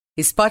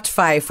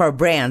Spotify for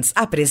Brands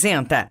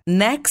apresenta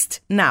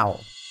Next Now.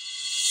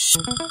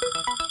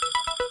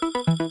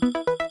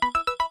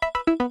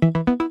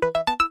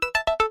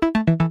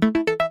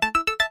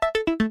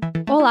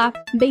 Olá,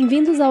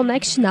 bem-vindos ao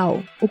Next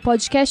Now, o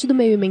podcast do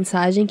Meio e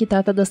Mensagem que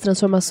trata das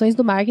transformações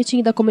do marketing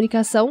e da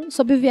comunicação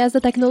sob o viés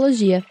da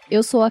tecnologia.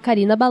 Eu sou a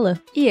Karina Balan.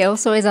 E eu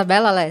sou a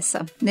Isabela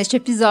Lessa. Neste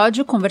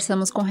episódio,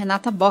 conversamos com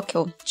Renata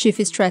Bockel, Chief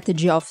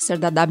Strategy Officer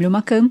da W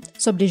McCann,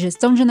 sobre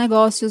gestão de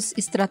negócios,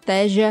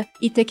 estratégia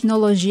e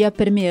tecnologia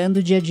permeando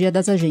o dia a dia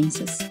das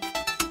agências.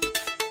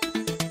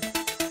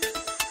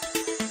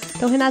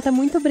 Então, Renata,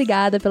 muito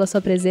obrigada pela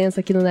sua presença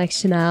aqui no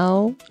Next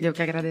Now. Eu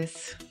que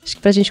agradeço. Acho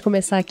que pra gente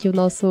começar aqui o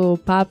nosso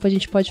papo, a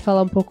gente pode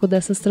falar um pouco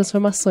dessas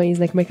transformações,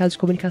 né, que o mercado de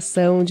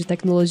comunicação, de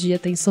tecnologia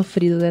tem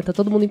sofrido, né? Tá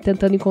todo mundo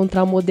tentando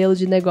encontrar um modelo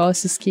de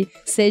negócios que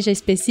seja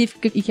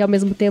específico e que ao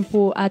mesmo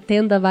tempo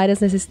atenda várias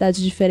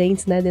necessidades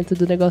diferentes, né, dentro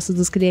do negócio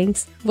dos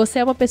clientes. Você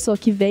é uma pessoa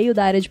que veio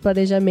da área de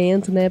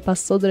planejamento, né,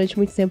 passou durante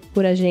muito tempo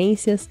por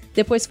agências,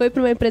 depois foi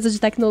para uma empresa de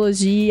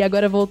tecnologia,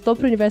 agora voltou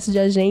pro universo de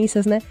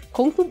agências, né?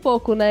 Conta um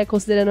pouco, né,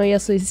 considerando aí a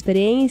sua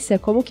experiência,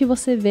 como que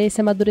você vê esse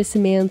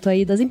amadurecimento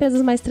aí das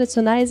empresas mais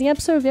tradicionais em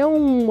absorver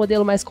um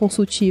modelo mais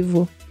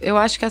consultivo? Eu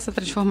acho que essa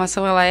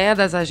transformação, ela é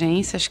das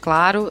agências,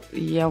 claro,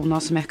 e é o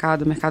nosso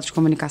mercado, o mercado de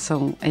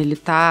comunicação, ele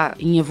tá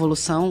em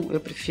evolução. Eu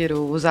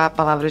prefiro usar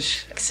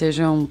palavras que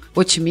sejam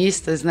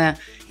otimistas, né?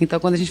 Então,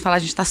 quando a gente fala, a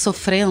gente tá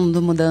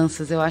sofrendo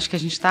mudanças, eu acho que a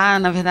gente tá,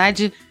 na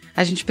verdade,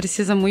 a gente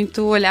precisa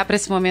muito olhar para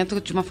esse momento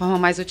de uma forma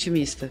mais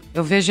otimista.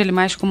 Eu vejo ele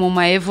mais como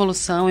uma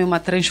evolução e uma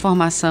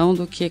transformação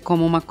do que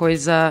como uma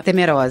coisa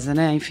temerosa,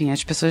 né? Enfim,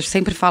 as pessoas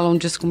sempre falam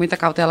disso com muita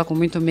cautela, com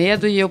muito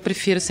medo, e eu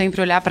prefiro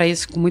sempre olhar para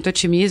isso com muito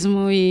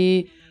otimismo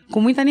e com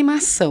muita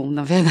animação,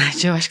 na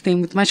verdade. Eu acho que tem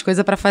muito mais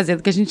coisa para fazer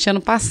do que a gente tinha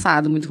no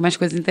passado, muito mais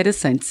coisas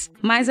interessantes.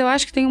 Mas eu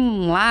acho que tem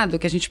um lado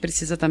que a gente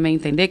precisa também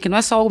entender, que não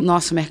é só o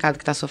nosso mercado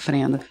que está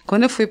sofrendo.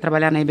 Quando eu fui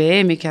trabalhar na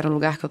IBM, que era o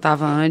lugar que eu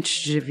estava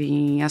antes de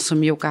vir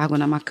assumir o cargo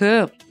na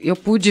McCann, eu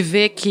pude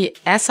ver que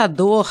essa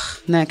dor,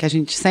 né, que a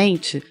gente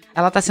sente,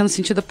 ela está sendo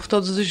sentida por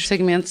todos os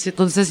segmentos e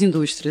todas as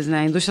indústrias, né?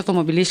 A indústria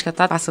automobilística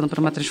está passando por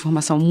uma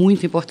transformação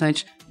muito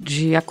importante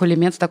de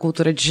acolhimento da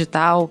cultura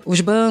digital.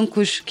 Os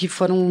bancos, que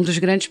foram um dos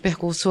grandes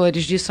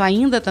percursores disso,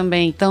 ainda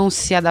também estão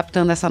se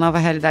adaptando a essa nova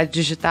realidade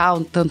digital.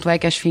 Tanto é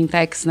que as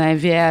fintechs, né,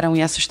 vieram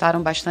e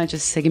assustaram bastante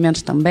esse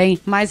segmento também.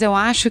 Mas eu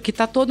acho que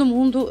está todo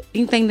mundo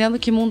entendendo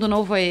que mundo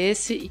novo é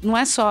esse. Não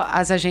é só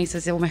as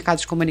agências e o mercado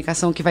de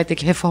comunicação que vai ter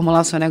que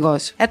reformular o seu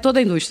negócio. É toda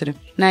a indústria,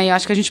 né? E eu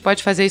acho que a gente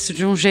pode fazer isso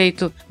de um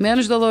jeito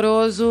menos doloroso,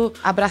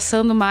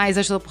 abraçando mais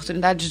as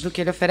oportunidades do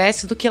que ele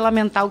oferece, do que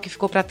lamentar o que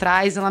ficou para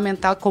trás e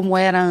lamentar como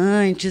era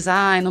antes.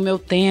 No meu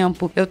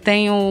tempo. Eu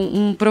tenho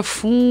um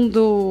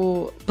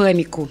profundo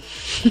pânico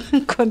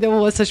quando eu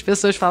ouço as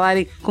pessoas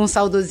falarem com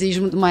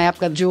saudosismo de uma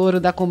época de ouro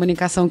da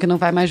comunicação que não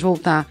vai mais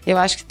voltar. Eu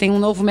acho que tem um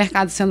novo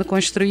mercado sendo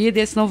construído, e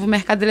esse novo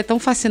mercado, ele é tão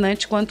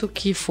fascinante quanto o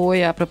que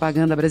foi a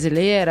propaganda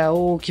brasileira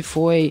ou o que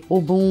foi o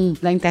boom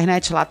da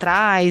internet lá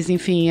atrás.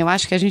 Enfim, eu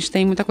acho que a gente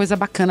tem muita coisa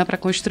bacana para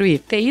construir.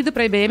 Ter ido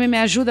para a IBM me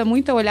ajuda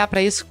muito a olhar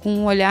para isso com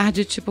um olhar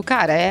de tipo,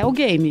 cara, é o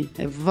game,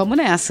 vamos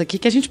nessa. O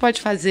que a gente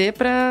pode fazer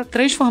para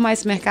transformar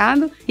esse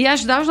mercado e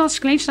ajudar os nossos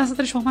clientes nessa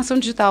transformação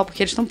digital,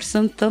 porque eles estão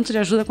precisando tanto de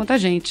ajuda quanto a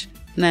gente,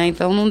 né?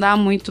 Então não dá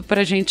muito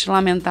pra gente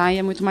lamentar, e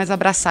é muito mais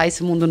abraçar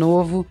esse mundo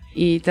novo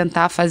e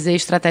tentar fazer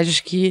estratégias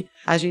que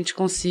a gente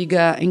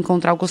consiga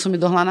encontrar o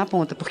consumidor lá na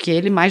ponta, porque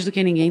ele, mais do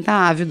que ninguém, tá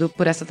ávido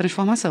por essa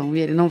transformação e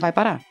ele não vai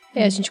parar.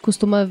 A gente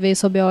costuma ver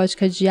sob a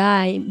ótica de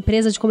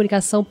empresas de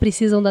comunicação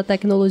precisam da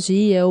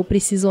tecnologia ou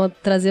precisam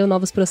trazer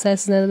novos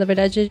processos, né? Na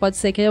verdade, pode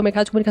ser que o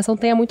mercado de comunicação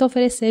tenha muito a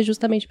oferecer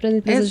justamente para as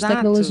empresas de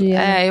tecnologia.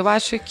 Né? Eu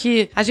acho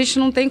que a gente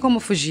não tem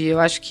como fugir. Eu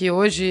acho que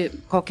hoje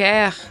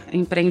qualquer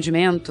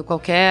empreendimento,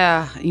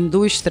 qualquer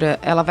indústria,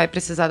 ela vai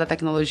precisar da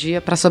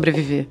tecnologia para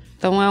sobreviver.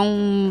 Então é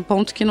um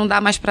ponto que não dá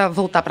mais para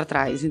voltar para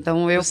trás.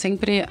 Então eu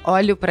sempre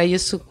olho para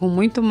isso com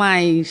muito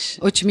mais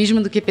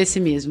otimismo do que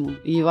pessimismo.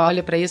 E eu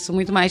olho para isso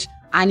muito mais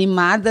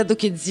animada do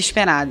que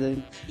desesperada.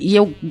 E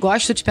eu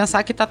gosto de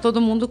pensar que tá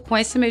todo mundo com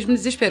esse mesmo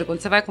desespero. Quando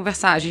você vai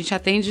conversar, a gente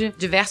atende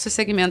diversos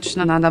segmentos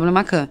na W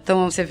McCann.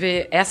 Então você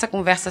vê essa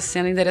conversa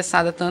sendo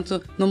endereçada tanto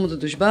no mundo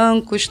dos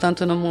bancos,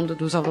 tanto no mundo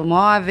dos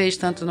automóveis,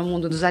 tanto no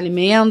mundo dos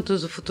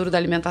alimentos. O futuro da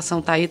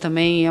alimentação tá aí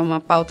também, é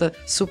uma pauta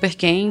super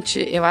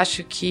quente. Eu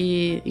acho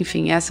que,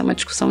 enfim, essa é uma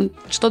discussão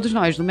de todos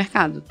nós, do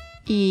mercado.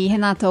 E,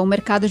 Renata, o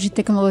mercado de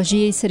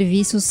tecnologia e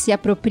serviços se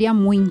apropria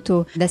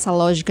muito dessa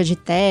lógica de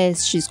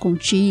testes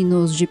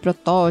contínuos, de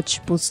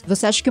protótipos.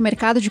 Você acha que o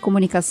mercado de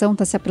comunicação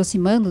está se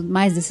aproximando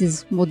mais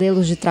desses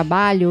modelos de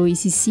trabalho? E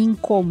se sim,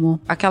 como?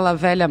 Aquela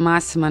velha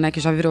máxima, né, que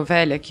já virou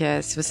velha, que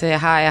é se você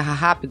errar, erra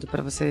rápido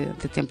para você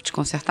ter tempo de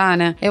consertar,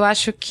 né? Eu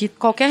acho que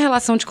qualquer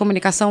relação de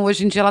comunicação,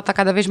 hoje em dia, ela tá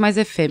cada vez mais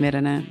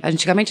efêmera, né?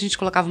 Antigamente, a gente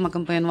colocava uma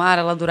campanha no ar,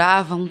 ela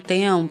durava um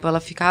tempo, ela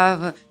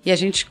ficava... E a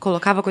gente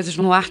colocava coisas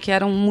no ar que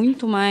eram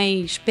muito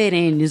mais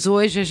perenes.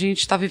 Hoje, a gente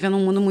está vivendo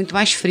um mundo muito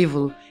mais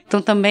frívolo.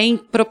 Então também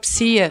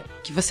propicia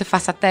que você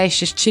faça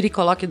testes, tire e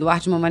coloque do ar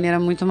de uma maneira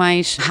muito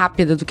mais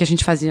rápida do que a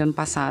gente fazia no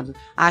passado.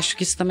 Acho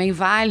que isso também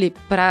vale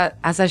para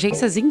as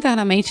agências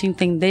internamente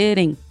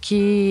entenderem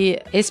que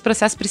esse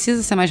processo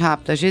precisa ser mais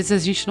rápido. Às vezes a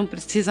gente não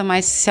precisa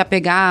mais se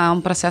apegar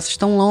a processos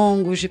tão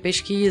longos de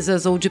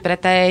pesquisas ou de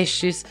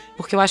pré-testes,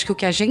 porque eu acho que o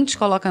que a gente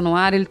coloca no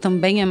ar, ele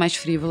também é mais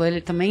frívolo, ele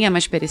também é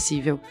mais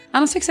perecível. A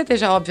não ser que você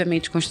esteja,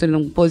 obviamente, construindo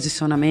um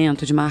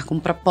posicionamento de marca, um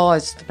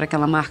propósito para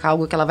aquela marca,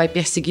 algo que ela vai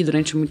perseguir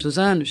durante muitos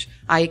anos,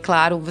 aí,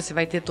 claro, você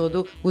vai ter todo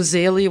o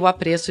zelo e o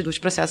apreço dos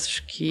processos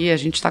que a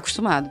gente está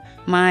acostumado.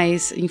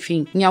 Mas,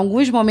 enfim, em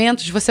alguns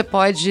momentos você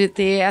pode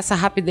ter essa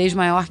rapidez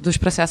maior dos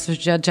processos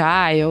de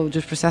agile,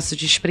 dos processos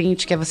de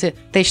sprint, que é você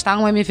testar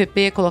um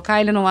MVP, colocar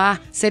ele no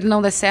ar, se ele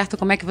não der certo,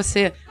 como é que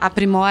você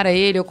aprimora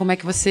ele, ou como é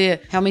que você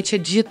realmente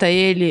edita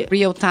ele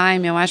real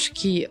time. Eu acho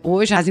que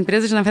hoje as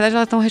empresas, na verdade,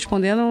 elas estão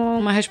respondendo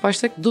uma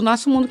resposta do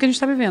nosso mundo que a gente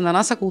está vivendo. A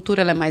nossa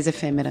cultura, ela é mais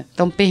efêmera.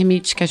 Então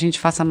permite que a gente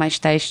faça mais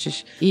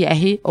testes e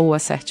erre ou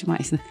acerte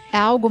mais, né? É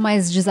algo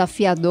mais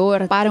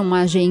desafiador para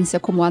uma agência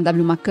como a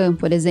W McCann,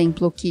 por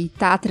exemplo, que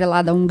está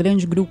atrelada a um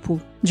grande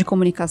grupo de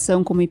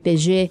comunicação como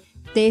IPG,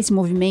 ter esse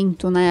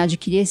movimento, né,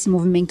 adquirir esse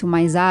movimento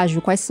mais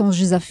ágil? Quais são os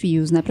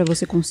desafios, né, para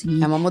você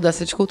conseguir? É uma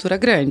mudança de cultura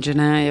grande,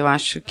 né? Eu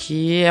acho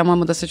que é uma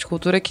mudança de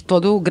cultura que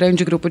todo o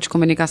grande grupo de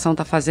comunicação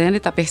está fazendo e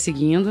está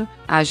perseguindo.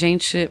 A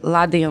gente,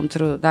 lá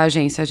dentro da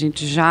agência, a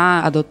gente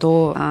já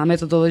adotou a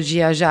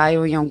metodologia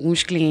Agile em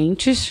alguns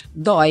clientes.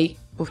 Dói.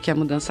 Porque a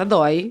mudança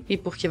dói e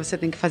porque você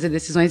tem que fazer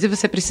decisões e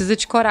você precisa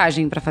de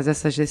coragem para fazer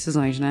essas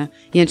decisões, né?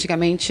 E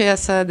antigamente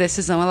essa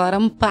decisão ela era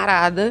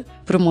amparada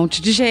por um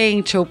monte de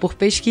gente, ou por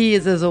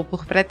pesquisas, ou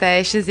por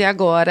pré-testes, e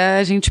agora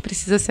a gente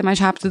precisa ser mais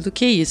rápido do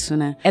que isso,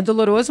 né? É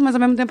doloroso, mas ao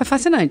mesmo tempo é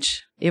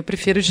fascinante. Eu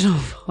prefiro, de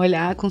novo,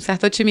 olhar com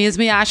certo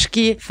otimismo e acho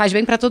que faz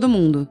bem para todo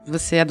mundo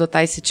você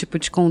adotar esse tipo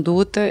de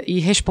conduta e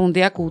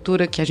responder à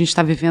cultura que a gente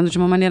está vivendo de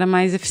uma maneira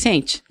mais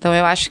eficiente. Então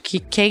eu acho que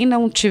quem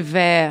não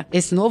tiver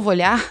esse novo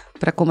olhar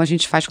para como a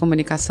gente faz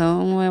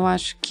comunicação, eu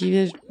acho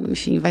que,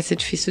 enfim, vai ser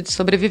difícil de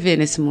sobreviver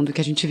nesse mundo que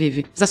a gente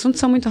vive. Os assuntos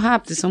são muito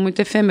rápidos, são muito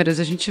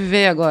efêmeros. A gente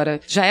vê agora,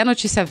 já é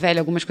notícia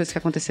velha algumas coisas que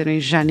aconteceram em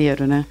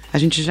janeiro, né? A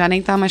gente já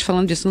nem tá mais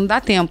falando disso. Não dá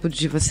tempo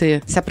de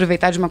você se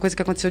aproveitar de uma coisa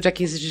que aconteceu dia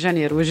 15 de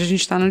janeiro. Hoje a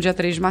gente tá no dia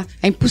 3 de março.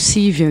 É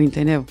impossível,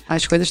 entendeu?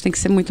 As coisas têm que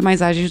ser muito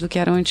mais ágeis do que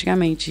eram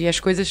antigamente. E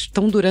as coisas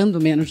estão durando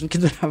menos do que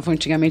duravam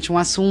antigamente. Um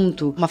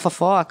assunto, uma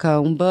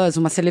fofoca, um buzz,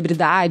 uma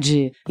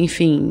celebridade,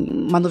 enfim,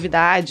 uma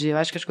novidade. Eu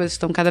acho que as coisas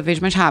estão cada vez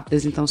mais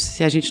rápidas. Então,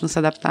 se a gente não se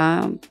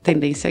adaptar, a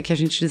tendência é que a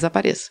gente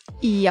desapareça.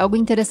 E algo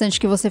interessante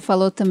que você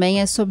falou também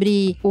é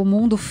sobre o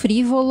mundo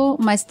frívolo,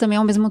 mas também,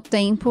 ao mesmo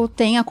tempo,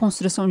 tem a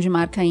construção de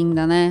marca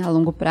ainda, né? A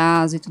longo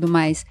prazo e tudo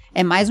mais.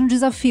 É mais um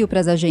desafio para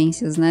as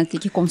agências, né? Ter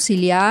que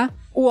conciliar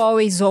o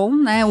always on,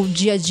 né, o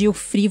dia a dia, o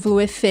frívolo,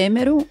 o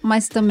efêmero,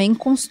 mas também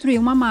construir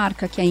uma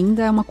marca, que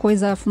ainda é uma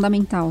coisa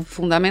fundamental.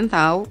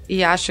 Fundamental,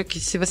 e acho que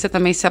se você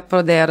também se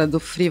apodera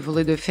do frívolo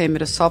e do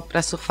efêmero só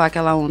pra surfar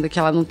aquela onda que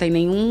ela não tem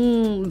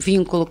nenhum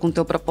vínculo com o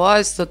teu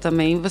propósito,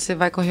 também você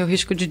vai correr o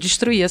risco de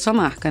destruir a sua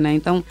marca, né?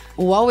 Então,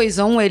 o always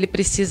on, ele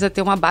precisa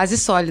ter uma base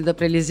sólida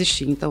pra ele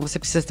existir. Então, você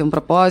precisa ter um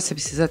propósito, você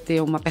precisa ter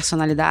uma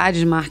personalidade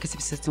de marca, você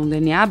precisa ter um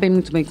DNA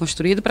muito bem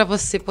construído pra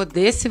você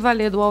poder se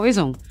valer do always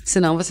on.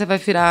 Senão, você vai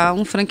virar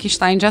um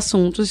Frankenstein de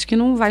assuntos que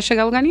não vai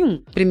chegar a lugar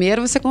nenhum.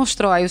 Primeiro você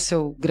constrói o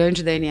seu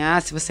grande DNA,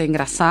 se você é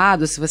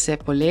engraçado, se você é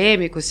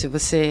polêmico, se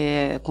você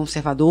é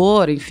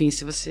conservador, enfim,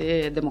 se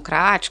você é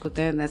democrático,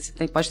 né?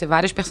 Você pode ter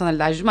várias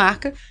personalidades de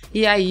marca,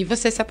 e aí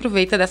você se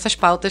aproveita dessas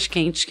pautas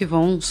quentes que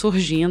vão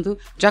surgindo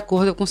de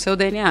acordo com o seu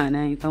DNA,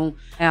 né? Então,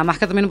 a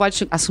marca também não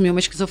pode assumir uma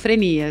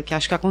esquizofrenia, que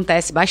acho que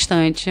acontece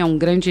bastante, é um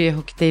grande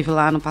erro que teve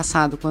lá no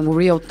passado, quando o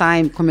real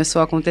time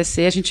começou a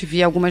acontecer, a gente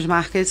via algumas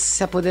marcas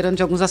se apoderando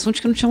de alguns assuntos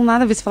que não tinham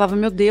nada a ver, você falava,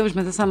 meu Deus,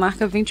 mas essa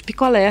marca vende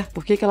picolé.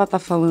 Por que ela tá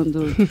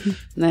falando,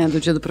 né, do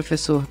dia do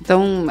professor?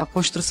 Então, a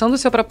construção do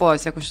seu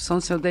propósito, a construção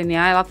do seu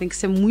DNA, ela tem que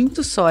ser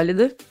muito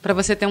sólida para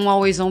você ter um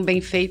always on bem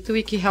feito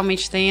e que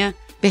realmente tenha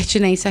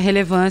pertinência,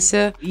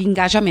 relevância e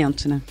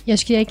engajamento, né? E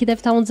acho que aí que deve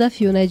estar um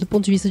desafio, né? Do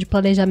ponto de vista de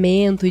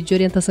planejamento e de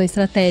orientação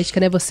estratégica,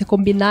 né? Você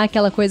combinar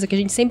aquela coisa que a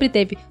gente sempre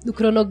teve do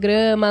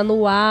cronograma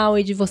anual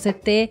e de você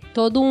ter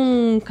todo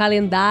um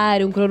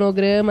calendário, um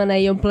cronograma,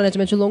 né? E um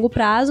planejamento de longo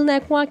prazo, né?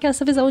 Com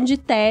essa visão de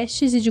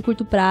testes e de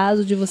curto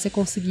prazo, de você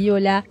conseguir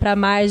olhar pra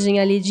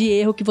margem ali de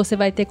erro que você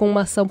vai ter com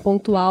uma ação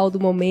pontual do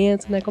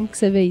momento, né? Como que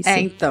você vê isso?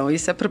 Então,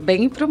 isso é pro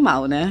bem e pro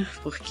mal, né?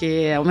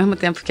 Porque ao mesmo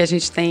tempo que a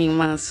gente tem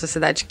uma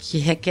sociedade que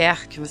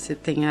requer que você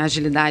tenha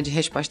agilidade e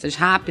respostas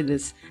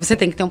rápidas, você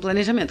tem que ter um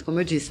planejamento, como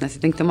eu disse, né? Você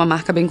tem que ter uma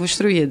marca bem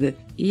construída.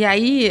 E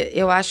aí,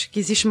 eu acho que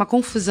existe uma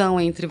confusão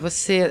entre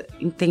você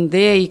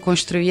entender e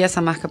construir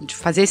essa marca, de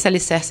fazer esse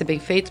alicerce bem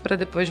feito, para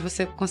depois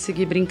você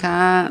conseguir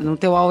brincar no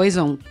teu always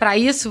on. Para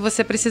isso,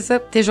 você precisa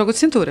ter jogo de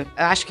cintura.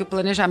 Eu acho que o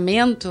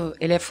planejamento,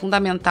 ele é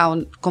fundamental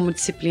como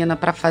disciplina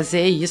para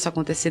fazer isso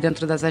acontecer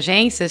dentro das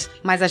agências,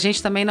 mas a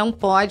gente também não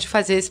pode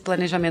fazer esse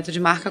planejamento de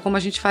marca como a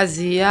gente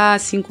fazia há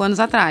 5 anos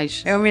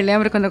atrás. Eu me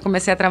lembro quando eu comecei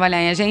comecei a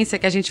trabalhar em agência,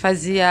 que a gente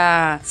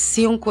fazia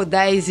 5,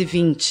 10 e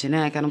 20,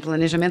 né? Que era um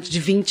planejamento de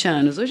 20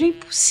 anos. Hoje é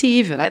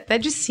impossível, né? Até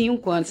de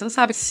 5 anos. Você não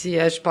sabe se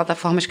as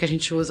plataformas que a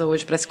gente usa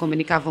hoje para se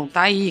comunicar vão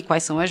estar aí,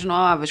 quais são as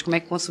novas, como é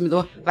que o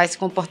consumidor vai se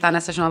comportar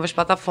nessas novas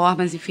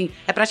plataformas, enfim.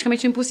 É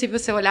praticamente impossível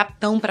você olhar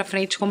tão pra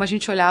frente como a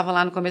gente olhava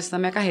lá no começo da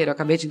minha carreira. Eu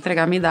acabei de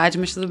entregar a minha idade,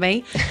 mas tudo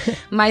bem.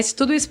 Mas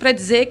tudo isso para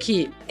dizer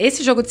que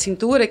esse jogo de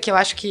cintura, que eu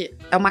acho que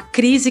é uma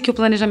crise que o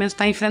planejamento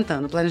está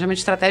enfrentando. O planejamento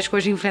estratégico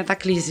hoje enfrenta a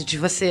crise de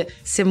você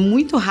ser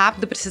muito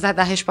rápido, precisar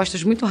dar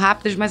respostas muito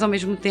rápidas, mas ao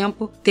mesmo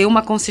tempo ter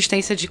uma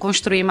consistência de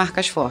construir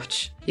marcas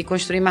fortes. E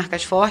construir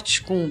marcas fortes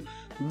com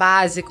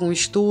base, com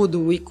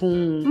estudo e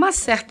com uma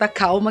certa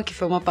calma, que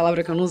foi uma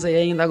palavra que eu não usei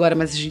ainda agora,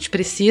 mas a gente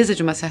precisa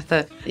de uma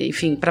certa,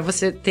 enfim, para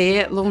você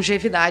ter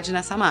longevidade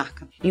nessa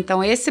marca.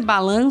 Então esse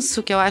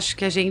balanço que eu acho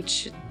que a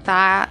gente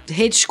tá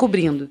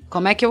redescobrindo.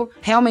 Como é que eu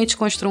realmente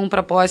construo um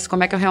propósito,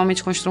 como é que eu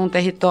realmente construo um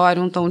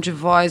território, um tom de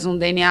voz, um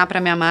DNA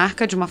para minha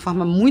marca de uma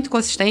forma muito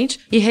consistente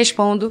e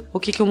respondo o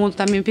que o mundo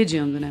tá me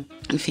pedindo, né?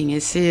 Enfim,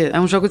 esse é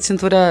um jogo de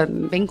cintura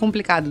bem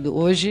complicado.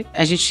 Hoje,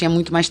 a gente tinha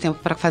muito mais tempo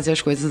para fazer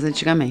as coisas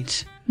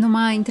antigamente.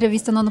 Numa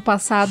entrevista no ano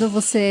passado,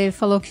 você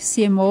falou que os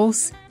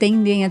CMOs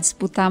tendem a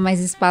disputar mais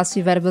espaço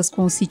e verbas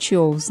com os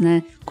CTOs,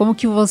 né? Como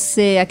que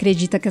você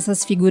acredita que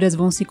essas figuras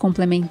vão se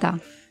complementar?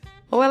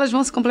 Ou elas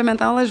vão se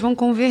complementar ou elas vão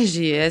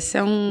convergir. Esse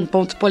é um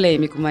ponto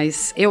polêmico,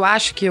 mas eu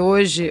acho que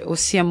hoje o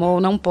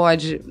CMO não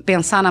pode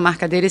pensar na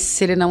marca dele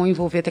se ele não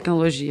envolver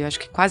tecnologia. Acho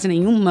que quase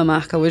nenhuma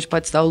marca hoje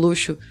pode se dar o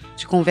luxo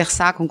de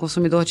conversar com o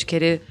consumidor, de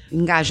querer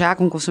engajar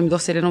com o consumidor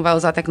se ele não vai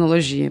usar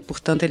tecnologia.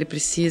 Portanto, ele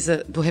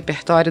precisa do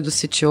repertório do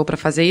CTO para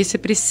fazer isso e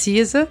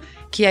precisa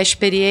que a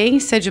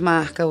experiência de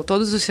marca, ou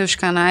todos os seus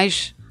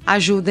canais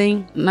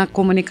ajudem na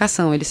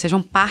comunicação, eles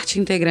sejam parte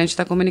integrante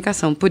da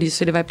comunicação. Por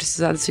isso ele vai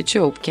precisar do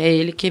CTO, porque é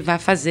ele que vai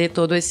fazer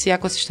todo esse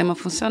ecossistema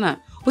funcionar.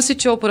 O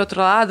CTO, por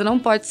outro lado, não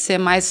pode ser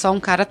mais só um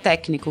cara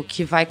técnico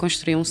que vai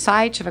construir um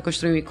site, vai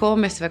construir um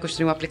e-commerce, vai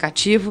construir um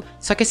aplicativo.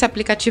 Só que esse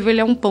aplicativo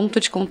ele é um ponto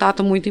de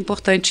contato muito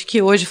importante que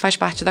hoje faz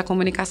parte da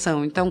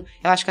comunicação. Então,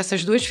 eu acho que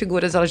essas duas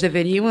figuras elas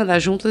deveriam andar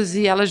juntas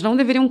e elas não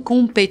deveriam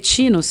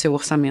competir no seu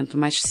orçamento,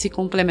 mas se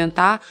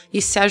complementar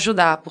e se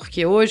ajudar.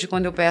 Porque hoje,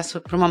 quando eu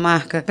peço para uma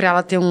marca para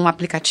ela ter um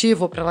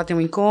aplicativo, ou para ela ter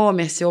um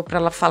e-commerce, ou para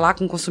ela falar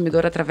com o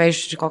consumidor através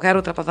de qualquer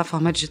outra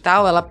plataforma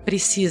digital, ela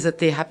precisa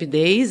ter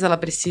rapidez, ela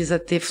precisa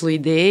ter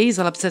fluidez,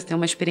 ela precisa ter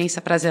uma experiência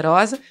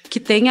prazerosa que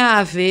tenha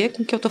a ver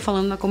com o que eu estou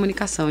falando na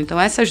comunicação. Então,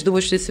 essas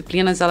duas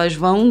disciplinas, elas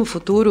vão, no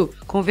futuro,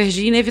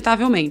 convergir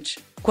inevitavelmente.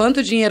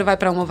 Quanto dinheiro vai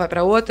para uma ou vai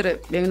para outra,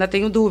 eu ainda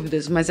tenho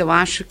dúvidas, mas eu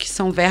acho que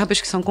são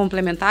verbas que são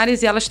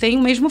complementares e elas têm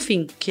o mesmo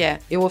fim, que é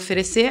eu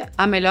oferecer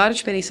a melhor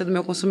experiência do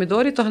meu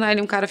consumidor e tornar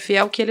ele um cara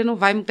fiel que ele não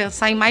vai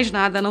pensar em mais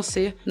nada a não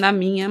ser na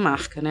minha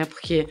marca, né?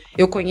 Porque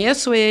eu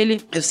conheço ele,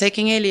 eu sei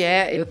quem ele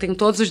é, eu tenho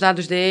todos os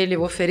dados dele,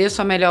 eu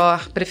ofereço a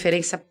melhor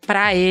preferência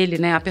para ele,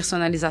 né? A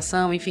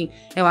personalização, enfim.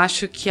 Eu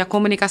acho que a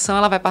comunicação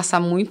ela vai passar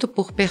muito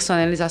por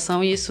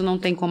personalização e isso não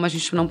tem como a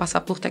gente não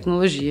passar por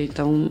tecnologia.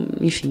 Então,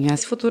 enfim,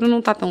 esse futuro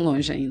não tá tão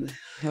longe ainda.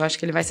 Eu acho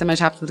que ele vai ser mais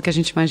rápido do que a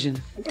gente imagina.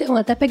 Então,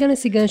 até pegando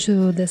esse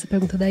gancho dessa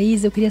pergunta da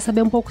Isa, eu queria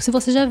saber um pouco se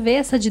você já vê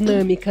essa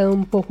dinâmica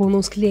um pouco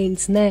nos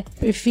clientes, né?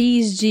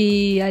 Perfis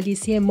de ali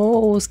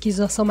CMOs que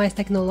já são mais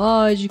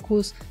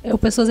tecnológicos, ou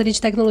pessoas ali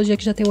de tecnologia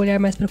que já têm um olhar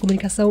mais para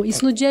comunicação.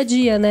 Isso no dia a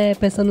dia, né?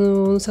 Pensando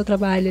no seu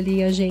trabalho ali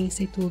em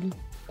agência e tudo.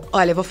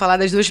 Olha, eu vou falar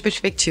das duas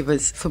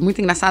perspectivas. Foi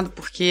muito engraçado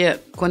porque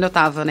quando eu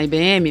tava na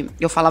IBM,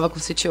 eu falava com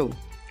o CTO.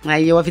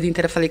 Aí eu a vida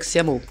inteira falei com o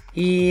CMO.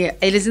 E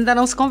eles ainda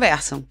não se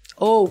conversam.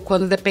 Ou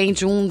quando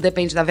depende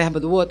da verba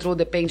do outro, ou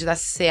depende da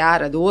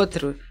seara do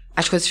outro,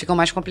 as coisas ficam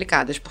mais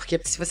complicadas, porque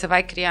se você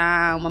vai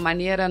criar uma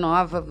maneira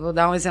nova, vou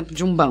dar um exemplo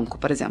de um banco,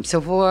 por exemplo. Se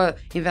eu vou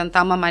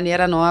inventar uma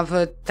maneira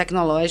nova,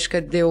 tecnológica,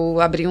 de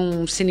eu abrir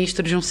um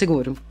sinistro de um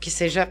seguro, que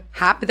seja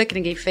rápida, que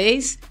ninguém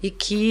fez, e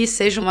que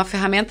seja uma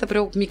ferramenta para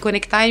eu me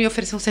conectar e me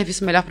oferecer um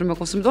serviço melhor para o meu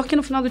consumidor, que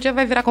no final do dia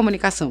vai virar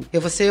comunicação. Eu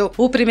vou ser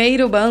o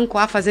primeiro banco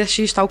a fazer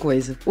X tal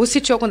coisa. O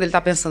CTO, quando ele está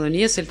pensando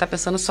nisso, ele está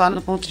pensando só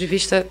no ponto de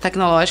vista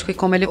tecnológico e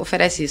como ele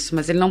oferece isso,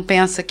 mas ele não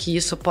pensa que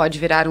isso pode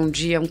virar um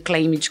dia um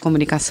claim de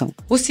comunicação.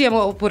 O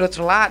CMO, por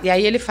outro lado, e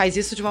aí ele faz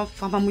isso de uma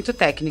forma muito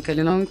técnica,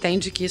 ele não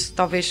entende que isso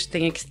talvez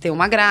tenha que ter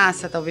uma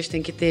graça, talvez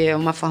tenha que ter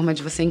uma forma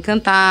de você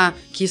encantar,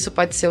 que isso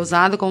pode ser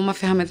usado como uma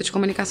ferramenta de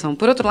comunicação.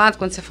 Por outro lado,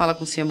 quando você fala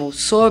com o CMO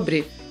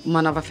sobre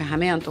uma nova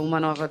ferramenta, uma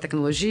nova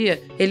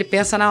tecnologia, ele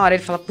pensa na hora,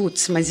 ele fala,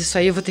 putz, mas isso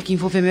aí eu vou ter que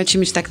envolver meu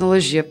time de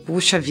tecnologia,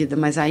 puxa vida,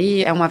 mas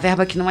aí é uma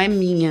verba que não é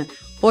minha.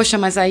 Poxa,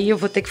 mas aí eu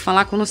vou ter que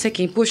falar com não sei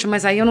quem. Puxa,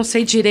 mas aí eu não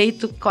sei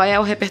direito qual é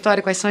o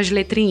repertório, quais são as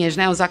letrinhas,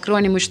 né? Os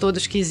acrônimos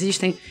todos que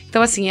existem.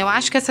 Então, assim, eu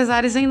acho que essas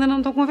áreas ainda não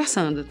estão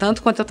conversando.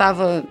 Tanto quanto eu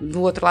estava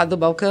do outro lado do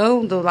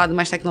balcão, do lado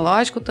mais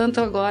tecnológico, tanto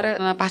agora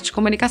na parte de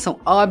comunicação.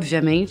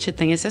 Obviamente,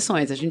 tem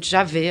exceções. A gente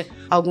já vê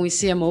alguns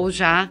CMOs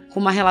já com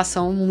uma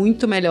relação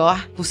muito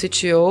melhor com o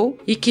CTO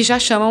e que já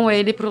chamam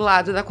ele para o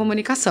lado da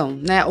comunicação,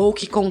 né? Ou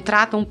que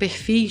contratam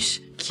perfis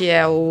que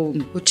é o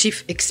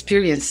Chief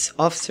Experience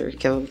Officer,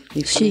 que é o...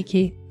 Enfim,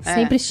 chique.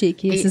 Sempre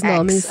chique, esses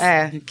nomes.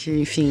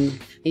 Que, enfim,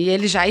 E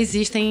eles já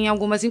existem em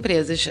algumas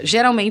empresas.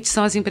 Geralmente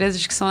são as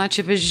empresas que são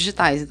nativas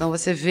digitais. Então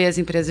você vê as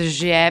empresas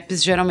de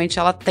apps, geralmente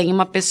ela tem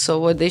uma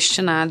pessoa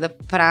destinada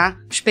para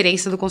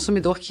experiência do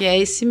consumidor, que é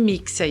esse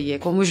mix aí. É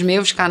como os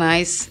meus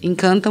canais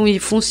encantam e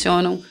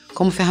funcionam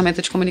como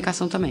ferramenta de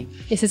comunicação também.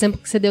 Esse exemplo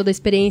que você deu da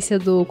experiência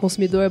do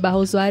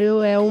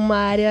consumidor/usuário é uma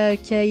área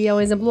que aí é um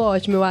exemplo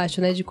ótimo, eu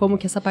acho, né? De como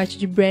que essa parte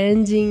de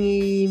branding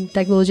e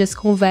tecnologia se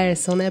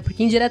conversam, né?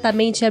 Porque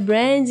indiretamente é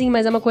branding,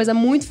 mas é uma coisa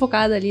muito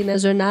focada ali na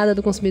jornada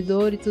do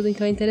consumidor e tudo,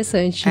 então é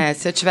interessante.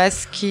 Se eu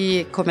tivesse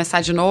que começar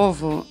de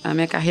novo, a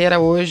minha carreira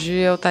hoje,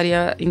 eu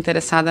estaria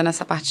interessada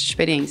nessa parte de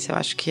experiência. Eu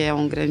acho que é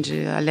um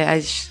grande...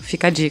 Aliás,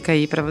 fica a dica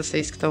aí para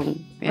vocês que estão...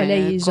 Olha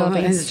aí,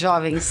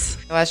 jovens.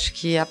 Eu acho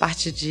que a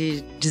parte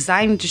de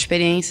design de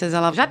experiências,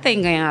 ela já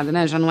tem ganhado,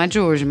 né? Já não é de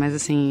hoje, mas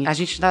assim, a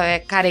gente ainda é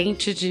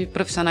carente de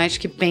profissionais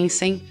que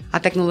pensem a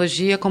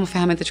tecnologia como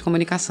ferramenta de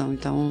comunicação.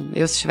 Então,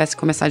 eu, se tivesse que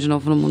começar de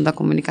novo no mundo da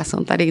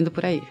comunicação, estaria indo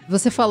por aí.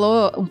 Você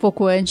falou um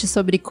pouco antes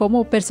sobre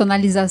como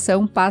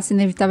personalização passa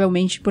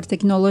inevitavelmente por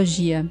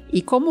tecnologia.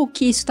 E como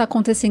que isso está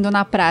acontecendo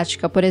na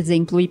prática? Por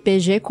exemplo, o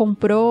IPG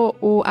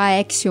comprou a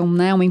Axiom,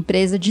 né? Uma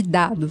empresa de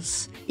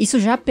dados.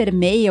 Isso já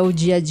permeia o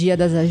dia a dia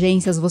das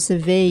agências? Você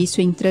vê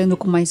isso entrando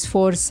com mais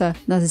força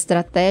nas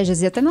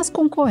estratégias e até nas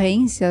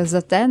concorrências,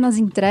 até nas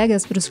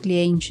entregas para os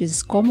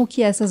clientes? Como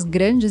que essas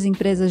grandes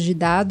empresas de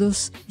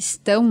dados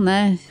estão,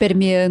 né,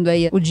 permeando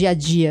aí o dia a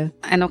dia?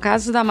 No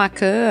caso da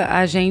Macan,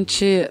 a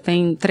gente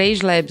tem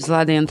 3 labs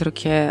lá dentro,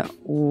 que é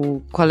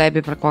o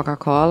Colab para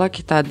Coca-Cola,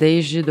 que está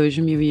desde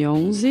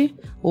 2011,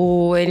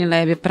 o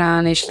Enilab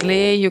para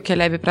Nestlé e o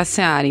Qlab para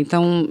Seara.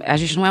 Então, a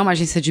gente não é uma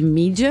agência de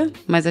mídia,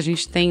 mas a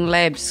gente tem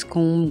labs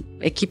com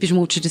equipes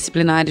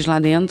multidisciplinares lá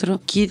dentro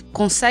que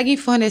conseguem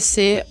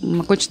fornecer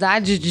uma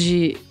quantidade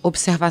de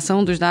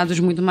observação dos dados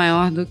muito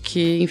maior do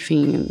que,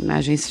 enfim,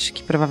 agências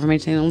que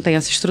provavelmente não têm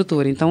essa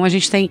estrutura. Então, a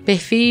gente tem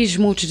perfis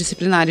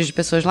multidisciplinares de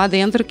pessoas lá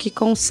dentro que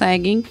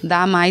conseguem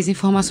dar mais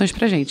informações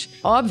pra gente.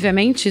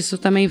 Obviamente, isso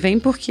também vem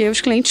porque os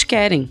clientes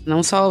querem,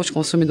 não só os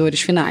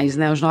consumidores finais,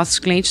 né? Os nossos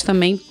clientes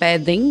também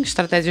pedem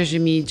estratégias de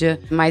mídia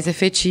mais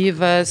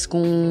efetivas,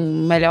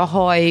 com melhor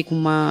ROI, com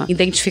uma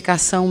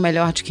identificação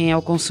melhor de quem é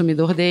o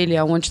consumidor dele,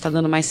 aonde está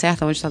dando mais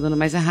certo, aonde está dando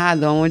mais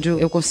errado, aonde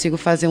eu consigo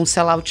fazer um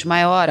sellout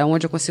maior,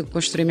 aonde eu consigo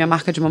construir minha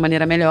marca de uma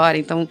maneira melhor.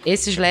 Então,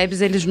 esses labs,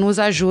 eles nos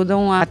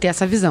ajudam a ter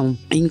essa visão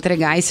e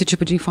entregar esse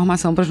tipo de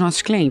informação para os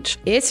nossos clientes.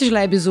 Esses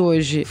labs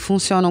hoje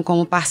funcionam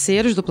como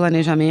parceiros do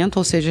planejamento,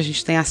 ou seja, a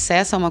gente tem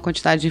acesso a uma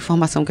quantidade de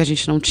informação que a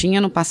gente não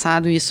tinha no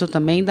passado, e isso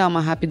também dá uma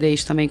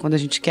rapidez também quando a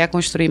gente quer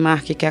construir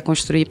marca e quer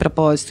construir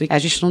propósito. A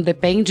gente não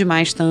depende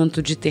mais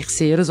tanto de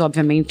terceiros,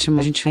 obviamente,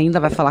 a gente ainda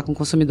vai falar com o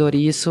consumidor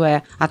e isso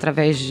é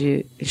através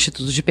de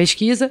institutos de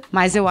pesquisa,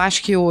 mas eu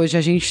acho que hoje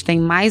a gente tem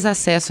mais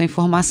acesso à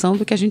informação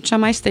do que a gente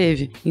jamais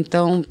teve.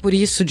 Então, por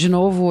isso, de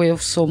novo, eu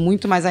sou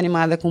muito mais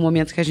animada com o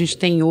momento que a gente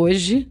tem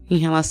hoje em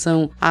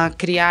relação a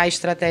criar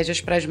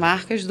estratégias para as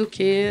marcas do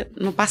que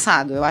no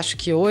passado. Eu acho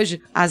que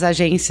hoje as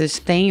agências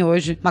têm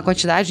hoje uma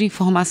quantidade de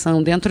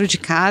informação dentro de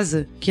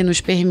casa que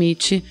nos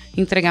permite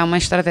entregar uma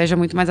estratégia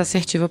muito mais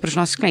assertiva para os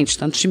nossos clientes,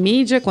 tanto de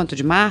mídia, quanto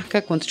de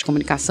marca, quanto de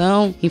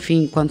comunicação,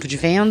 enfim, quanto de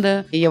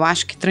venda. E eu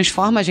acho que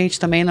transforma a gente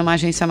também numa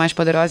agência mais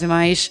poderosa e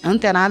mais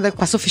antenada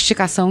com a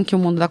sofisticação que o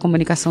mundo da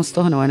comunicação se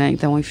tornou, né?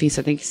 Então, enfim,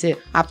 você tem que ser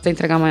apto a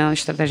entregar uma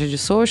estratégia de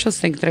social,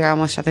 você tem que entregar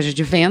uma estratégia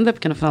de venda,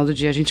 porque no final do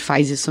dia a gente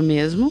faz isso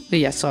mesmo,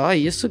 e é só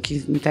isso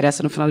que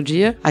interessa no final do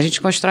dia. A gente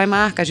constrói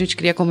marca, a gente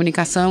cria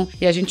comunicação,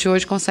 e a gente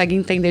hoje consegue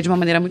entender de uma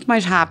maneira muito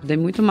mais rápida e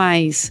muito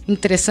mais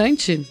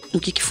interessante o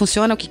que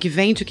funciona, o que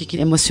vende, o que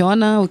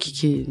emociona, o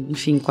que,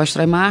 enfim,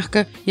 constrói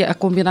marca, e a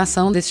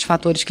combinação desses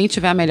fatores, quem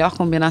tiver a melhor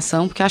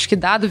combinação, porque acho que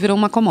dado virou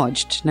uma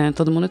commodity, né?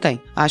 Todo mundo tem.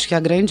 Acho que a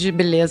grande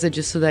beleza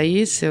disso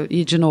daí,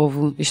 e de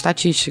novo,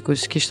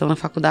 estatísticos que estão na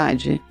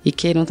faculdade e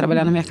queiram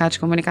trabalhar no mercado de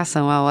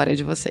comunicação, a hora é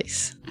de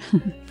vocês.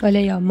 Olha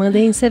aí, ó,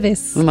 mandem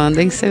CVs.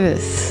 Mandem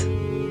CVs.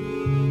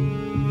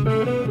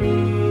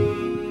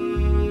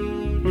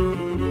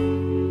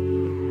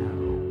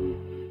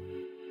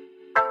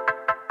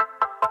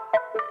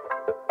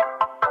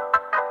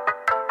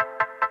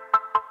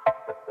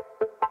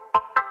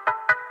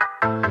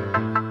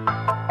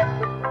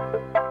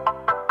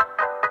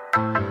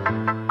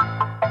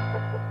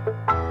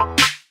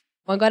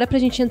 Agora, pra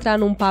gente entrar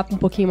num papo um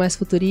pouquinho mais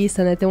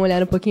futurista, né, ter um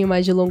olhar um pouquinho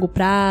mais de longo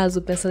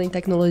prazo, pensando em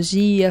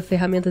tecnologia,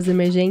 ferramentas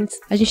emergentes.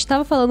 A gente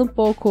tava falando um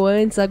pouco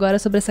antes, agora,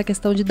 sobre essa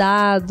questão de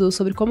dados,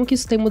 sobre como que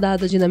isso tem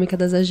mudado a dinâmica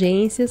das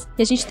agências.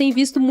 E a gente tem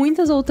visto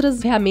muitas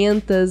outras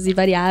ferramentas e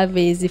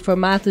variáveis e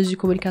formatos de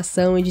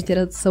comunicação e de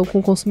interação com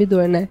o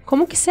consumidor, né?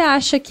 Como que você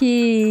acha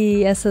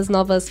que essas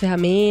novas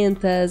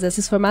ferramentas,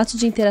 esses formatos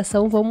de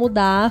interação vão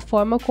mudar a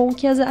forma com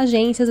que as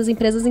agências, as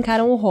empresas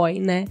encaram o ROI,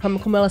 né? A forma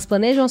como elas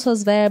planejam as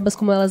suas verbas,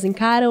 como elas encaram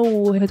encaram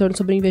o retorno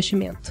sobre o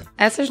investimento?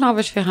 Essas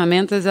novas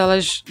ferramentas,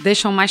 elas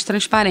deixam mais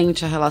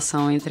transparente a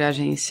relação entre a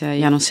agência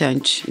e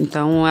anunciante.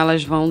 Então,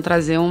 elas vão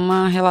trazer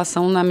uma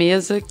relação na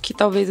mesa que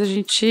talvez a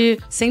gente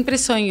sempre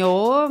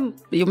sonhou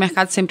e o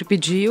mercado sempre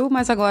pediu,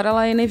 mas agora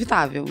ela é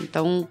inevitável.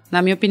 Então,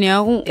 na minha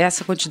opinião,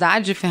 essa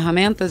quantidade de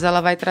ferramentas,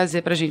 ela vai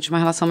trazer pra gente uma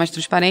relação mais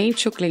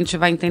transparente, o cliente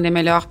vai entender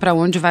melhor para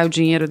onde vai o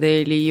dinheiro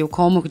dele e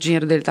como o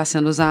dinheiro dele está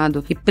sendo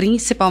usado e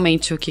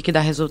principalmente o que dá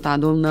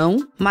resultado ou não.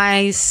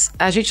 Mas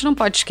a gente não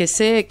pode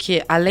esquecer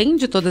que, além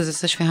de todas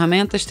essas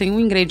ferramentas, tem um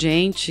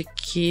ingrediente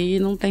que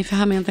não tem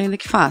ferramenta ainda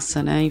que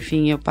faça, né?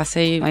 Enfim, eu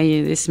passei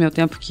aí esse meu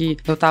tempo que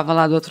eu tava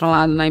lá do outro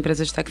lado na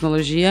empresa de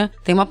tecnologia.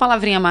 Tem uma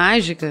palavrinha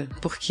mágica,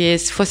 porque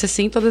se fosse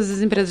assim, todas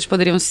as empresas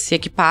poderiam se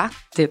equipar,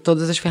 ter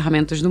todas as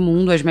ferramentas do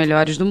mundo, as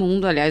melhores do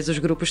mundo. Aliás, os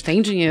grupos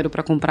têm dinheiro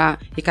para comprar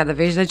e cada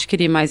vez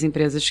adquirir mais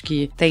empresas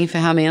que têm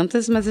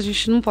ferramentas, mas a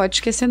gente não pode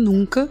esquecer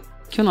nunca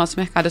que o nosso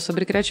mercado é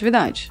sobre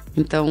criatividade.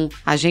 Então,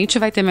 a gente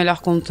vai ter melhor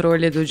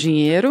controle do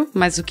dinheiro,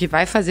 mas o que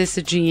vai fazer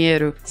esse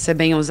dinheiro ser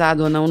bem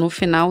usado ou não no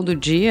final do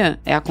dia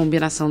é a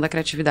combinação da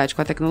criatividade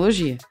com a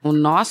tecnologia. O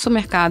nosso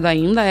mercado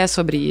ainda é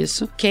sobre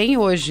isso. Quem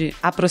hoje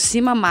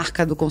aproxima a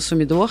marca do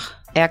consumidor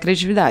é a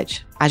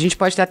criatividade. A gente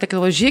pode ter a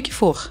tecnologia que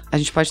for, a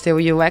gente pode ter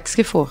o UX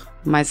que for,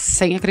 mas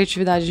sem a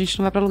criatividade a gente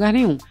não vai para lugar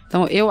nenhum.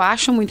 Então, eu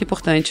acho muito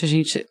importante a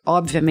gente,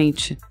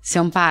 obviamente, se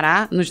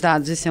amparar nos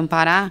dados e se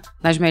amparar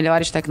nas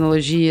melhores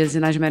tecnologias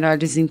e nas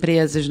melhores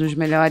empresas, nos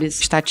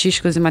melhores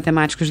estatísticos e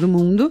matemáticos do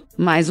mundo,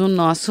 mas o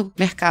nosso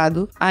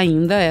mercado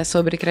ainda é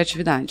sobre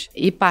criatividade.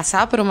 E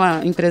passar por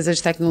uma empresa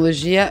de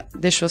tecnologia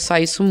deixou só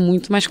isso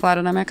muito mais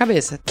claro na minha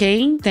cabeça.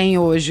 Quem tem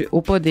hoje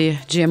o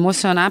poder de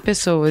emocionar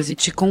pessoas e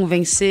te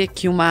convencer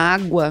que uma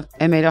água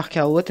é melhor que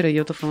a outra, e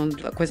eu tô falando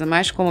da coisa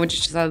mais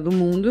comoditizada do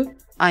mundo,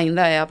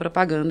 ainda é a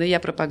propaganda, e a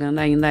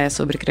propaganda ainda é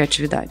sobre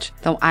criatividade.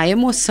 Então, a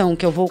emoção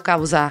que eu vou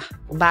causar,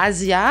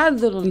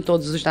 baseado em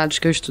todos os dados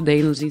que eu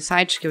estudei, nos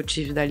insights que eu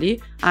tive dali,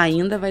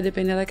 ainda vai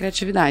depender da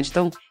criatividade.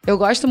 Então, eu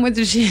gosto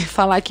muito de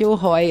falar que o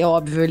ROI, é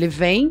óbvio, ele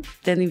vem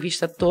tendo em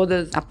vista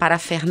toda a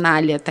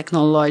parafernália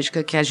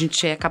tecnológica que a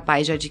gente é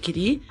capaz de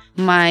adquirir,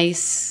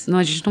 mas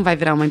a gente não vai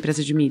virar uma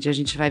empresa de mídia, a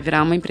gente vai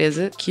virar uma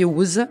empresa que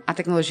usa a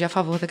tecnologia a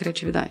favor da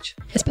criatividade.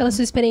 Mas pela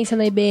sua experiência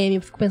na IBM,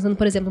 eu fico pensando,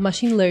 por exemplo,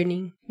 machine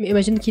learning. Eu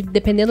imagino que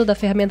dependendo da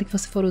ferramenta que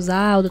você for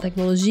usar ou da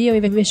tecnologia, o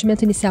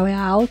investimento inicial é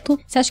alto.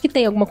 Você acha que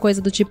tem alguma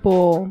coisa do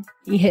tipo,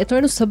 em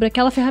retorno sobre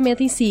aquela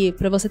ferramenta em si,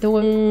 para você ter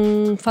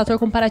um fator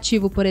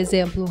comparativo, por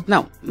exemplo?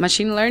 Não,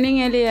 machine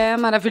learning, ele é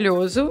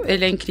maravilhoso,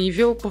 ele é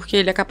incrível porque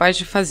ele é capaz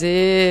de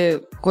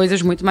fazer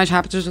coisas muito mais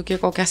rápidas do que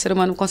qualquer ser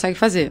humano consegue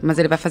fazer, mas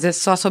ele vai fazer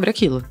só sobre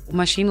aquilo. O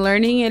machine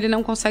learning, ele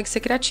não consegue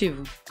ser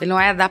criativo, ele não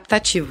é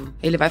adaptativo,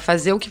 ele vai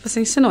fazer o que você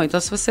ensinou. Então,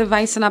 se você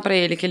vai ensinar para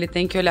ele que ele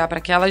tem que olhar para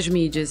aquelas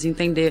mídias e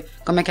entender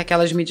como é que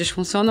aquelas mídias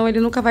funcionam, ele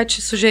nunca vai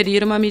te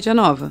sugerir uma mídia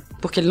nova,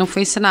 porque ele não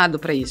foi ensinado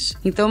para isso.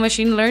 Então, o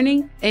machine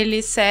learning,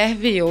 ele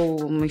serve,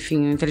 ou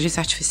enfim, inteligência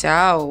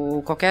artificial,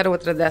 ou qualquer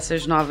outra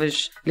dessas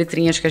novas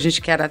letrinhas que a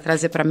gente quer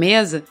trazer para a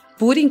mesa,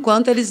 por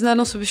enquanto eles ainda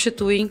não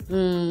substituem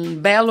um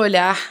belo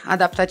olhar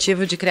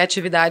adaptativo de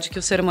criatividade que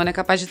o ser humano é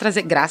capaz de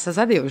trazer, graças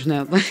a Deus,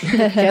 né?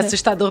 É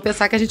assustador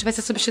pensar que a gente vai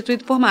ser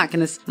substituído por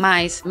máquinas.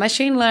 Mas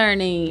machine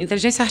learning,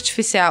 inteligência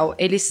artificial,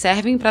 eles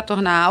servem para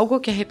tornar algo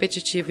que é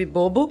repetitivo e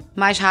bobo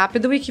mais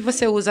rápido, e que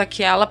você usa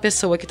aquela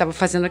pessoa que estava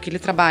fazendo aquele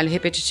trabalho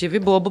repetitivo e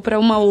bobo para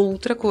uma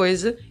outra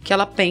coisa que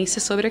ela pense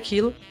sobre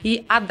aquilo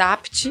e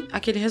adapte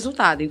aquele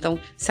resultado. Então,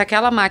 se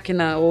aquela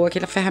máquina ou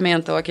aquela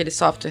ferramenta ou aquele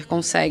software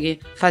consegue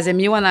fazer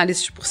 1000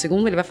 análises por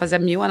segundo, ele vai fazer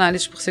 1000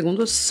 análises por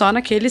segundo só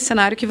naquele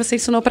cenário que você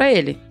ensinou pra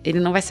ele. Ele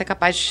não vai ser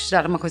capaz de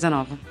tirar uma coisa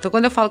nova. Então,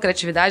 quando eu falo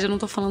criatividade, eu não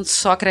tô falando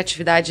só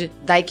criatividade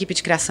da equipe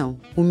de criação.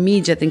 O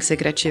mídia tem que ser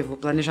criativo, o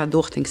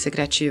planejador tem que ser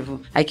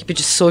criativo, a equipe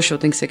de social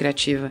tem que ser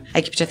criativa, a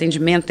equipe de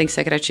atendimento tem que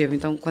ser criativa.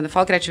 Então, quando eu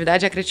falo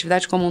criatividade, é a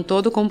criatividade como um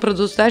todo, como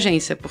produto da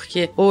agência.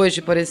 Porque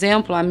hoje, por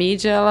exemplo, a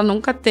mídia, ela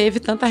nunca teve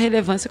tanta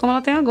relevância como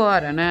ela tem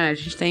agora, né? A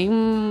gente tem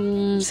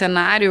um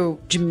cenário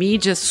de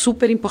mídia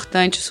super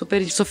importante,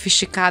 super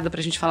sofisticado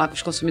pra gente falar com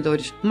os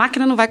consumidores.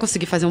 Máquina não vai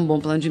conseguir fazer um bom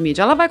plano de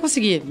mídia. Ela vai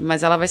conseguir,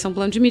 mas ela vai ser um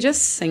plano de mídia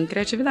sem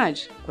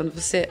criatividade. Quando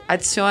você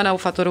adiciona o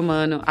fator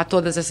humano a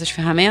todas essas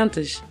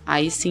ferramentas,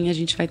 aí sim a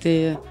gente vai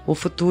ter... O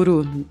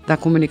futuro da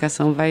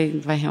comunicação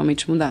vai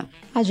realmente mudar.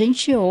 A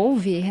gente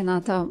ouve,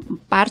 Renata,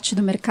 parte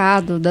do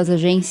mercado, das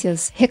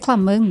agências,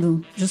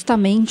 reclamando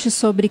justamente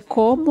sobre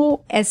como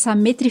essa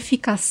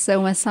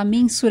metrificação, essa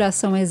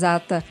mensuração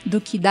exata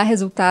do que dá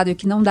resultado e o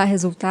que não dá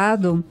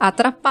resultado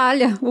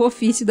atrapalha o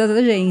ofício das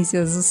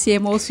agências. Os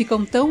CMOs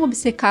ficam tão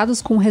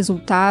obcecados com o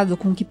resultado,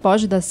 com o que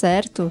pode dar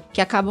certo,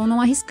 que acabam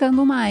não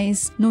arriscando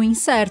mais no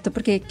incerto,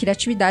 porque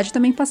criatividade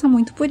também passa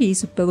muito por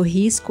isso, pelo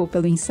risco,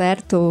 pelo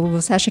incerto.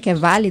 Você acha que é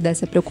válida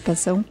essa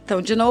preocupação?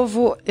 Então, de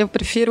novo, eu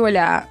prefiro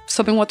olhar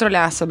sobre um outro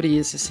olhar sobre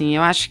isso, assim.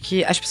 Eu acho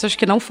que as pessoas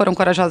que não foram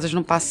corajosas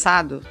no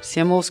passado,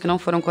 CMOs que não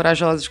foram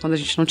corajosos quando a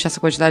gente não tinha essa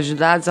quantidade de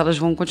dados, elas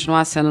vão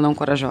continuar sendo não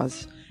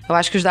corajosas. Eu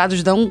acho que os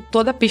dados dão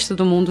toda a pista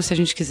do mundo se a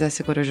gente quiser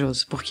ser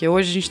corajoso, porque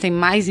hoje a gente tem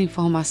mais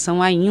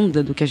informação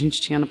ainda do que a gente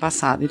tinha no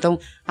passado. Então,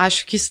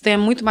 acho que isso tem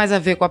muito mais a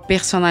ver com a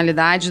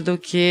personalidade do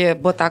que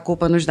botar a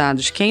culpa nos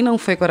dados. Quem não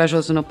foi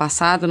corajoso no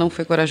passado, não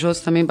foi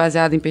corajoso também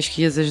baseado em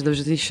pesquisas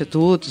dos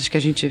institutos que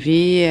a gente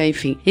via,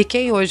 enfim. E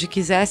quem hoje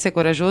quiser ser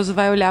corajoso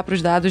vai olhar para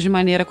os dados de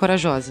maneira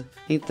corajosa.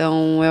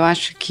 Então, eu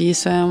acho que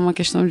isso é uma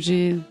questão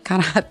de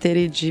caráter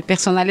e de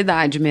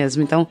personalidade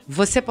mesmo. Então,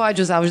 você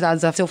pode usar os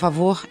dados a seu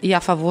favor e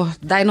a favor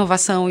da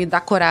inovação e da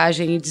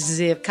coragem e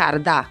dizer, cara,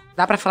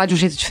 dá pra falar de um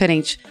jeito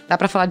diferente, dá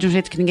pra falar de um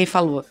jeito que ninguém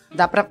falou,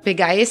 dá pra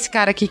pegar esse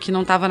cara aqui que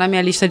não tava na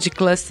minha lista de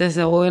clusters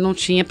ou eu não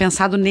tinha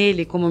pensado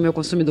nele como meu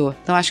consumidor.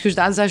 Então acho que os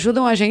dados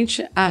ajudam a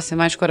gente a ser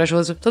mais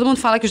corajoso. Todo mundo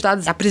fala que os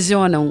dados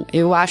aprisionam,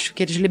 eu acho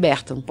que eles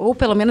libertam, ou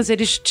pelo menos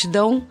eles te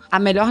dão a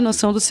melhor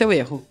noção do seu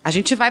erro. A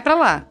gente vai pra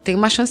lá, tem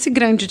uma chance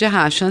grande de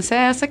errar, a chance é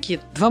essa aqui.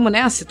 Vamos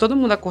nessa? Se todo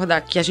mundo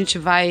acordar que a gente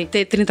vai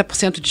ter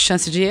 30% de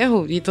chance de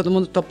erro e todo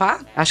mundo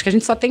topar, acho que a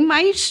gente só tem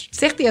mais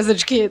certeza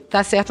de que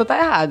tá certo ou tá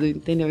errado,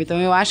 entendeu?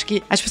 Então eu acho que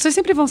as pessoas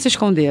sempre vão se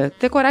esconder.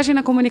 Ter coragem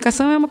na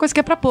comunicação é uma coisa que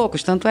é pra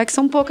poucos, tanto é que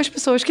são poucas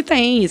pessoas que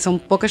têm, e são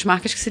poucas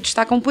marcas que se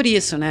destacam por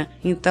isso, né?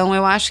 Então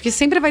eu acho que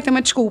sempre vai ter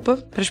uma desculpa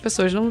para as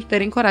pessoas não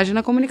terem coragem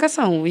na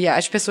comunicação. E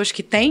as pessoas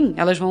que têm,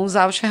 elas vão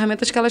usar as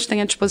ferramentas que elas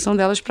têm à disposição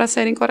delas para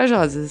serem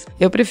corajosas.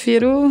 Eu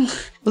prefiro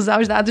usar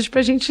os dados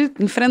pra gente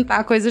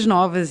enfrentar coisas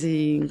novas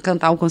e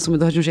encantar o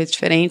consumidor de um jeito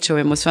diferente, ou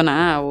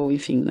emocionar, ou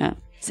enfim, né?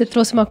 Você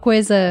trouxe uma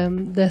coisa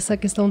dessa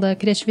questão da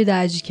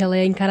criatividade, que ela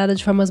é encarada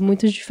de formas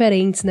muito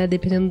diferentes, né?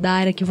 Dependendo da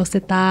área que você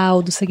tá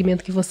ou do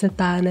segmento que você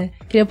tá, né?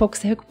 Queria um pouco que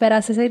você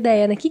recuperasse essa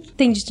ideia, né? O que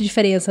tem de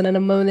diferença, né? Na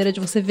maneira de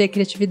você ver a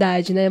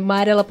criatividade, né? Uma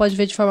área, ela pode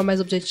ver de forma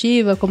mais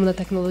objetiva, como na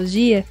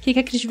tecnologia. O que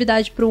é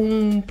criatividade para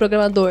um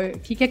programador? O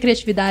que é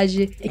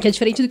criatividade, que é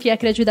diferente do que é a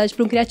criatividade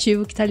para um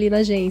criativo que tá ali na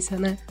agência,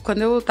 né?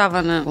 Quando eu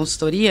tava na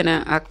consultoria,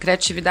 né? A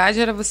criatividade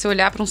era você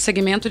olhar para um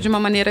segmento de uma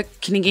maneira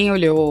que ninguém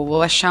olhou,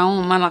 ou achar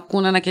uma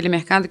lacuna naquele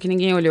mercado que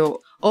ninguém olhou.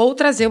 Ou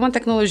trazer uma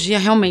tecnologia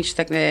realmente,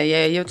 e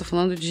aí eu tô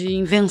falando de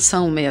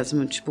invenção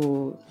mesmo,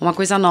 tipo, uma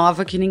coisa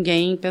nova que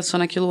ninguém pensou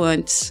naquilo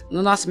antes.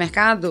 No nosso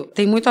mercado,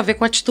 tem muito a ver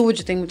com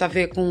atitude, tem muito a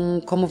ver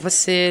com como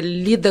você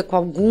lida com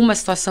alguma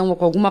situação ou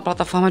com alguma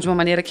plataforma de uma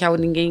maneira que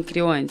ninguém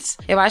criou antes.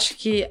 Eu acho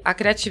que a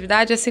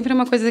criatividade é sempre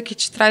uma coisa que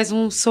te traz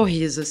um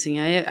sorriso, assim.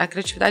 A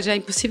criatividade é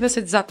impossível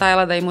você desatar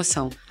ela da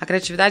emoção. A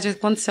criatividade é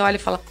quando você olha e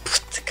fala,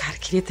 puta, cara,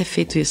 queria ter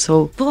feito isso.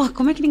 Ou, pô,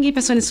 como é que ninguém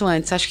pensou nisso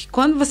antes? Acho que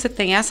quando você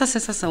tem essa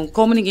sensação,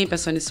 como ninguém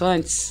pensou nisso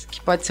antes, que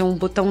pode ser um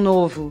botão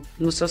novo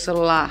no seu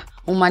celular,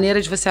 uma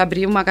maneira de você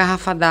abrir uma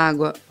garrafa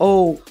d'água,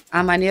 ou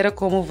a maneira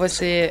como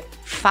você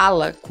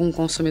fala com o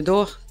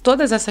consumidor,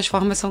 todas essas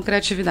formas são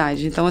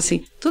criatividade. Então,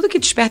 assim, tudo que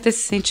desperta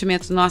esse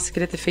sentimento, nossa,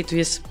 queria ter feito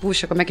isso,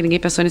 puxa, como é que ninguém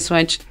pensou nisso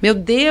antes? Meu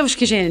Deus,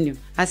 que gênio!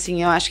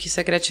 Assim, eu acho que isso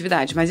é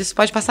criatividade, mas isso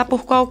pode passar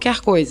por qualquer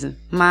coisa.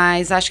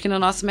 Mas acho que no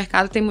nosso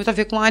mercado tem muito a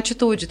ver com a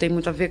atitude, tem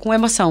muito a ver com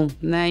emoção,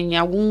 né? Em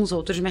alguns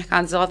outros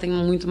mercados ela tem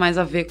muito mais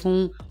a ver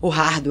com o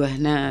hardware,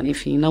 né?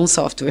 Enfim, não o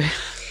software.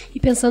 E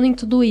pensando em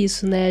tudo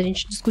isso, né, a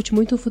gente discute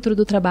muito o futuro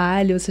do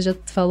trabalho, você já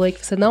falou aí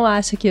que você não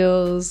acha que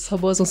os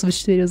robôs vão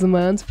substituir os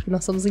humanos, porque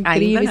nós somos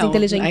incríveis,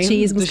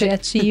 inteligentíssimos,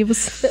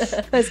 criativos.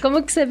 Mas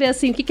como que você vê,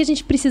 assim, o que a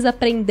gente precisa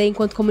aprender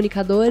enquanto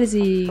comunicadores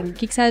e o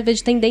que você vê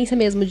de tendência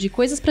mesmo, de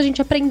coisas pra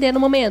gente aprender no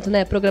momento,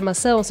 né?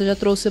 Programação, você já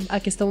trouxe a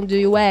questão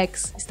de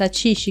UX,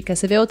 estatística,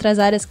 você vê outras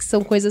áreas que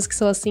são coisas que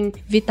são, assim,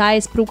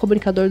 vitais para um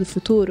comunicador do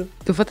futuro?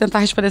 Eu vou tentar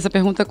responder essa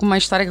pergunta com uma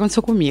história que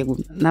aconteceu comigo.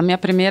 Na minha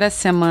primeira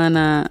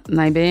semana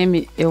na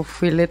IBM, eu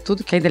fui ler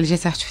tudo que a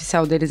inteligência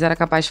artificial deles era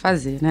capaz de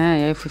fazer, né?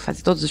 E aí eu fui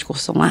fazer todos os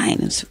cursos online,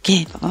 não sei o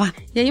quê, blá, blá, blá.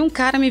 E aí um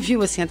cara me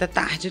viu, assim, até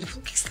tarde. Ele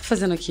falou, o que você tá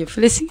fazendo aqui? Eu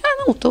falei assim,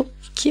 não, tô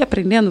aqui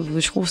aprendendo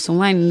os cursos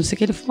online, não sei o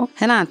que. Ele falou,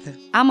 Renata,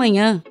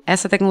 amanhã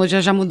essa tecnologia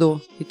já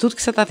mudou. E tudo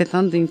que você tá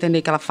tentando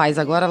entender que ela faz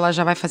agora, ela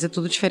já vai fazer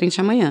tudo diferente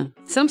amanhã.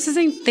 Você não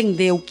precisa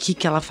entender o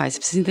que ela faz, você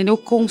precisa entender o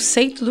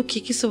conceito do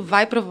que isso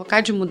vai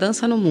provocar de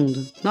mudança no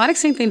mundo. Na hora que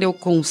você entender o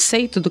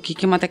conceito do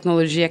que uma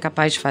tecnologia é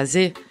capaz de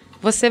fazer,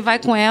 você vai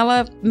com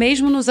ela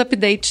mesmo nos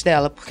updates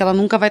dela, porque ela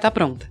nunca vai estar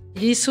pronta.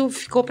 E isso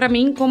ficou pra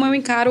mim como eu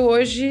encaro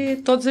hoje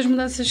todas as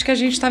mudanças que a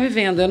gente tá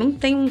vivendo. Eu não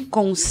tenho um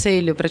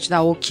conselho pra te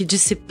dar, ou que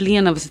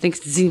disciplina você tem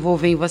que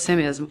desenvolver em você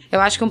mesmo.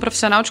 Eu acho que um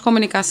profissional de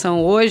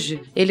comunicação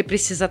hoje, ele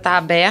precisa estar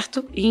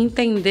aberto e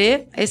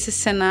entender esse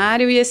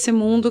cenário e esse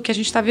mundo que a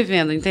gente tá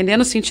vivendo. Entender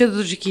no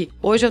sentido de que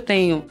hoje eu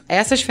tenho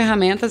essas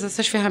ferramentas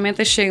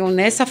chegam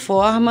nessa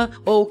forma,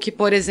 ou que,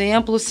 por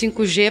exemplo, o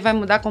 5G vai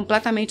mudar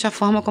completamente a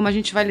forma como a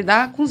gente vai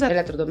lidar com os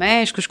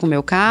eletrodomésticos, com o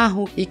meu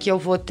carro, e que eu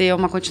vou ter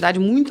uma quantidade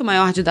muito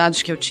maior de dados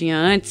dados que eu tinha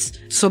antes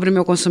sobre o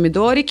meu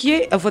consumidor e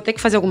que eu vou ter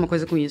que fazer alguma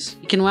coisa com isso.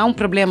 E que não é um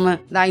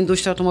problema da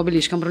indústria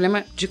automobilística, é um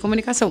problema de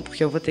comunicação,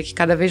 porque eu vou ter que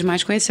cada vez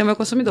mais conhecer o meu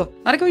consumidor.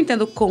 Na hora que eu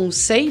entendo o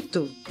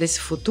conceito desse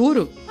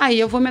futuro, aí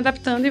eu vou me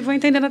adaptando e vou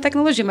entendendo a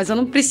tecnologia, mas eu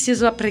não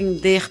preciso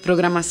aprender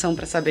programação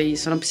para saber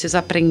isso, eu não preciso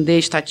aprender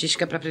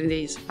estatística para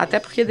aprender isso. Até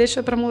porque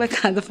deixa pra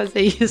molecada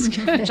fazer isso, que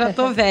eu já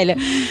tô velha.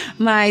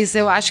 Mas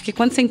eu acho que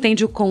quando você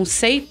entende o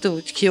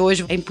conceito de que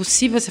hoje é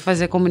impossível você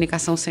fazer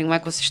comunicação sem um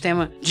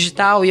ecossistema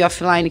digital e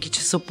offline que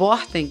te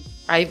suportem,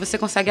 aí você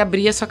consegue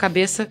abrir a sua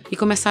cabeça e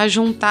começar a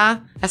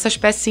juntar essas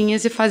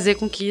pecinhas e fazer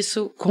com que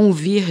isso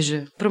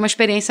convirja para uma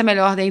experiência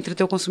melhor entre o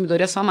teu consumidor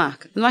e a sua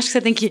marca. Eu não acho que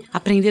você tem que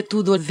aprender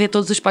tudo, ver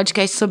todos os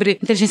podcasts sobre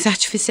inteligência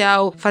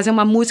artificial, fazer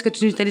uma música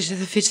de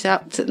inteligência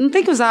artificial. Você não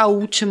tem que usar a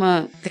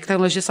última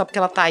tecnologia só porque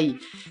ela tá aí.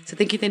 Você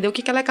tem que entender o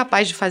que ela é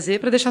capaz de fazer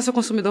para deixar seu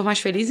consumidor mais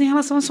feliz em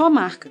relação à sua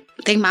marca.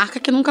 Tem marca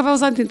que nunca vai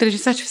usar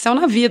inteligência artificial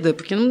na vida,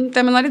 porque não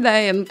tem a menor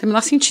ideia, não tem o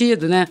menor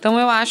sentido, né? Então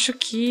eu acho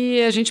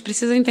que a gente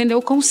precisa entender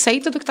o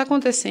conceito do que está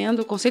acontecendo,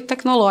 o conceito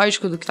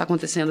tecnológico do que está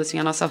acontecendo, assim,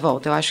 à nossa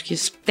volta. Eu acho que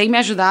isso tem me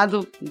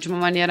ajudado de uma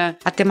maneira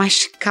a ter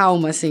mais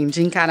calma, assim,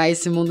 de encarar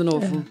esse mundo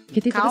novo.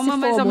 Porque tem calma,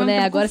 mas ao mesmo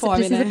tempo agora fome, você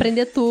precisa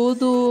aprender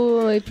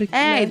tudo.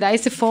 E dá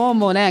esse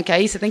FOMO, né? Que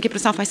aí você tem que ir pro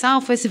São Faisal,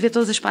 foi se ver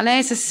todas as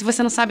palestras, se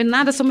você não sabe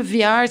nada sobre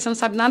VR, você não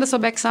sabe nada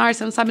sobre XR,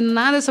 você não sabe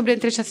nada sobre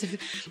inteligência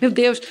artificial. Meu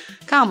Deus,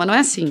 calma, não é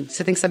assim.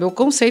 Você tem que saber o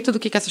conceito do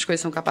que essas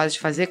coisas são capazes de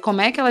fazer,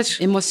 como é que elas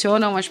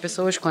emocionam as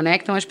pessoas,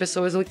 conectam as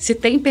pessoas, se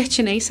tem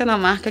pertinência na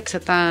marca que você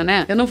tá,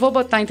 né? Eu não vou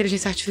botar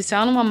inteligência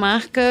artificial numa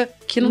marca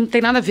que não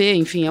tem nada a ver,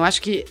 enfim. Eu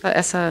acho que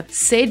essa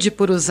sede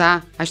por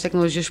usar, as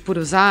tecnologias por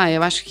usar,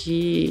 eu acho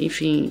que,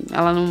 enfim,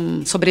 ela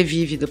não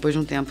sobrevive depois de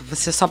um tempo.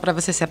 Só pra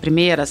você ser a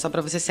primeira, só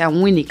pra você ser a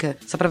única,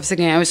 só pra você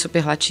ganhar os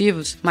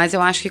superlativos. Mas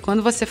eu acho que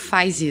quando você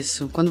faz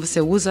isso, quando você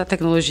usa a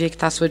tecnologia que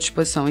tá à sua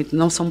disposição, e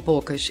não são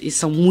poucas, e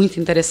são muito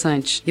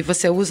interessantes, e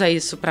você usa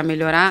isso pra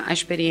melhorar a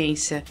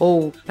experiência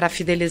ou pra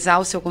fidelizar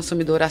o seu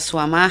consumidor à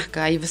sua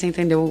marca, aí você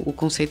entendeu o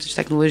conceito de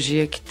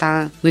tecnologia que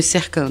tá nos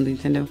cercando,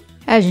 entendeu?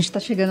 A gente tá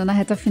chegando na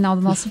reta final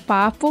do nosso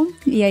papo,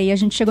 e aí a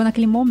gente chegou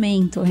naquele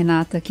momento,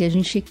 Renata, que a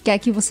gente quer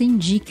que você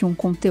indique um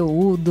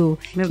conteúdo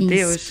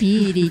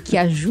inspire, que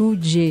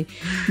ajude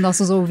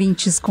nossos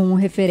ouvintes com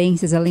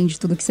referências, além de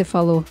tudo que você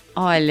falou.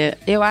 Olha,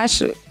 eu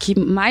acho que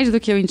mais do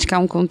que eu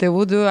indicar um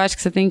conteúdo, eu acho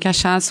que você tem que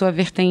achar a sua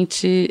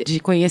vertente de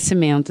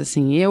conhecimento,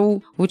 assim.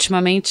 Eu,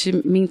 ultimamente,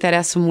 me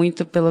interesso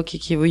muito pelo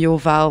que o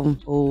Yuval,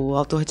 o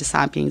autor de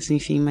Sapiens,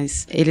 enfim,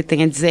 mas ele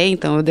tem a dizer,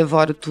 então eu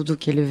devoro tudo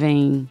que ele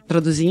vem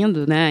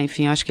produzindo, né,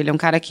 enfim, eu acho que ele é um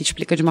cara que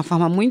explica de uma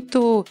forma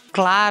muito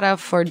clara,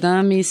 for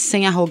dummies,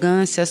 sem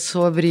arrogância,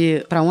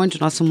 sobre pra onde o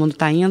nosso mundo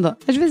tá indo.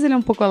 Às vezes ele é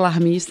um pouco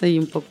alarmista e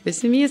um pouco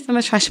pessimista,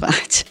 mas faz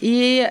parte.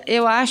 E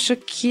eu acho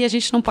que a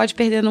gente não pode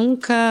perder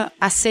nunca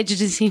a sede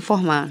de se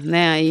informar,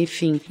 né,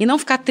 enfim. E não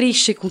ficar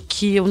triste com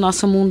que o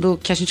nosso mundo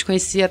que a gente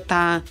conhecia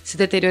tá se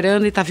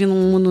deteriorando e tá vindo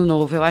um mundo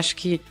novo. Eu acho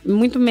que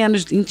muito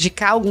menos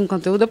indicar algum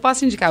conteúdo, eu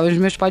posso indicar. Os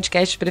meus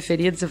podcasts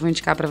preferidos eu vou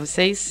indicar pra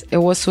vocês.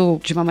 Eu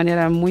ouço de uma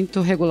maneira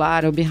muito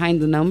regular o Behind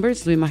the Numbers,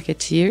 do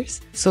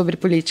Marketeers, sobre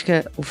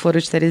política, o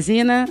Foro de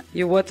Teresina,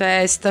 e o outro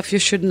é Stuff You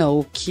Should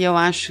Know, que eu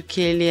acho que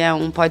ele é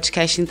um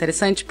podcast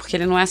interessante porque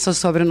ele não é só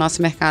sobre o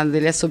nosso mercado,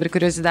 ele é sobre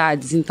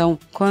curiosidades. Então,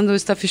 quando o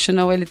Stuff You Should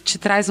Know, ele te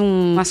traz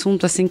um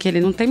assunto assim que ele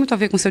não tem muito a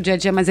ver com o seu dia a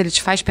dia, mas ele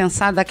te faz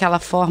pensar daquela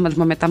forma, de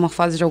uma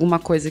metamorfose de alguma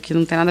coisa que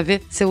não tem nada a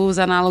ver, você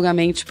usa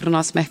analogamente pro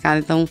nosso mercado.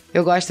 Então,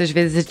 eu gosto às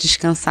vezes de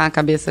descansar a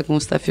cabeça com o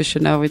Stuff You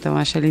Should Know, então eu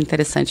acho ele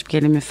interessante porque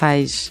ele me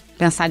faz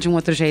pensar de um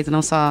outro jeito,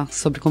 não só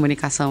sobre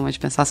comunicação, mas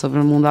pensar sobre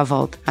o mundo à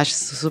volta. Acho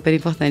isso super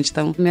importante.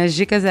 Então, minhas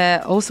dicas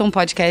ouçam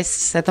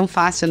podcasts, é tão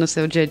fácil no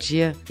seu dia a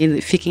dia, e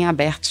fiquem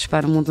abertos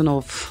para o mundo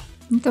novo.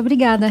 Muito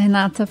obrigada,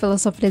 Renata, pela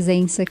sua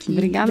presença aqui.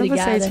 Obrigada a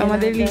vocês, foi uma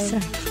Renata. delícia.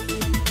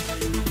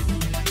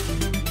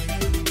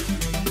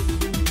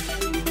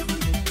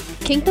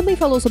 Quem também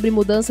falou sobre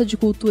mudança de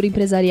cultura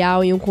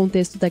empresarial em um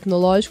contexto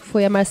tecnológico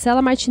foi a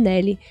Marcela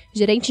Martinelli,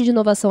 gerente de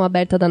inovação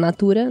aberta da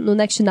Natura, no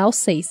Next Now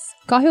 6.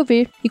 Corre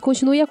ouvir e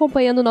continue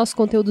acompanhando o nosso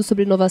conteúdo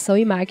sobre inovação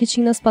e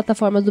marketing nas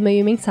plataformas do Meio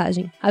e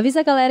Mensagem.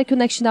 Avisa a galera que o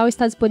Next Now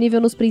está disponível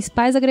nos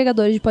principais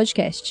agregadores de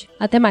podcast.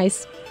 Até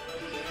mais!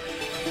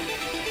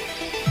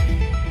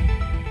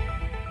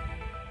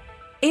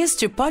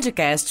 Este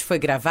podcast foi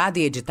gravado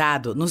e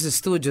editado nos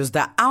estúdios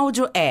da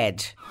Audio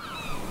Edge.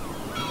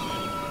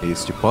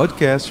 Este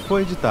podcast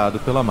foi editado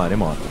pela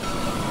Maremoto.